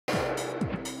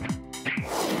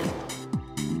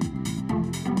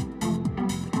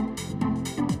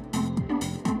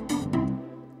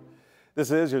This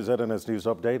is your ZNS News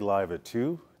Update live at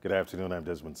 2. Good afternoon, I'm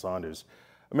Desmond Saunders.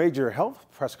 A major health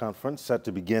press conference set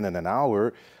to begin in an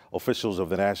hour. Officials of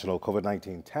the National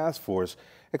COVID-19 Task Force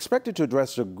expected to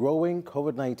address the growing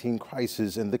COVID-19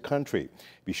 crisis in the country.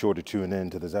 Be sure to tune in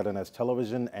to the ZNS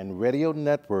television and radio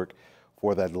network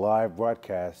for that live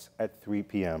broadcast at 3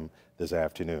 p.m. this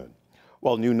afternoon.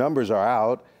 Well, new numbers are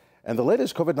out, and the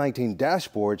latest COVID-19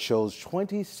 dashboard shows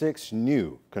 26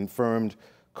 new confirmed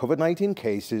COVID-19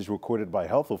 cases recorded by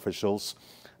health officials.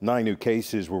 9 new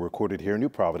cases were recorded here in New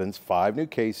Providence, 5 new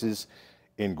cases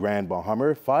in Grand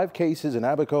Bahama, 5 cases in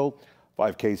Abaco,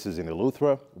 5 cases in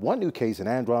Eleuthera, 1 new case in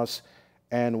Andros,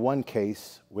 and 1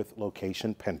 case with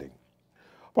location pending.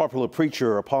 Popular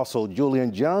preacher Apostle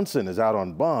Julian Johnson is out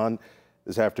on bond.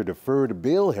 This after deferred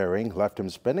bail hearing left him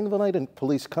spending the night in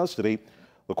police custody.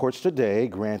 The courts today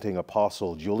granting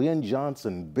Apostle Julian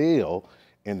Johnson bail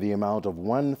in the amount of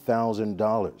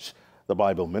 $1,000. The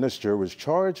Bible minister was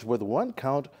charged with 1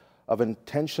 count of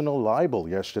intentional libel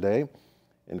yesterday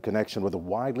in connection with a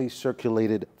widely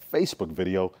circulated Facebook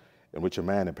video in which a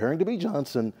man appearing to be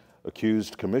Johnson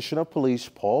accused Commissioner of Police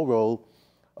Paul Rowe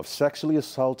of sexually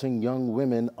assaulting young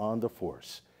women on the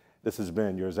force. This has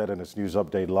been your ZNS News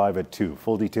Update live at 2.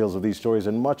 Full details of these stories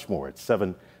and much more at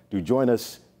 7. Do join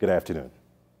us. Good afternoon.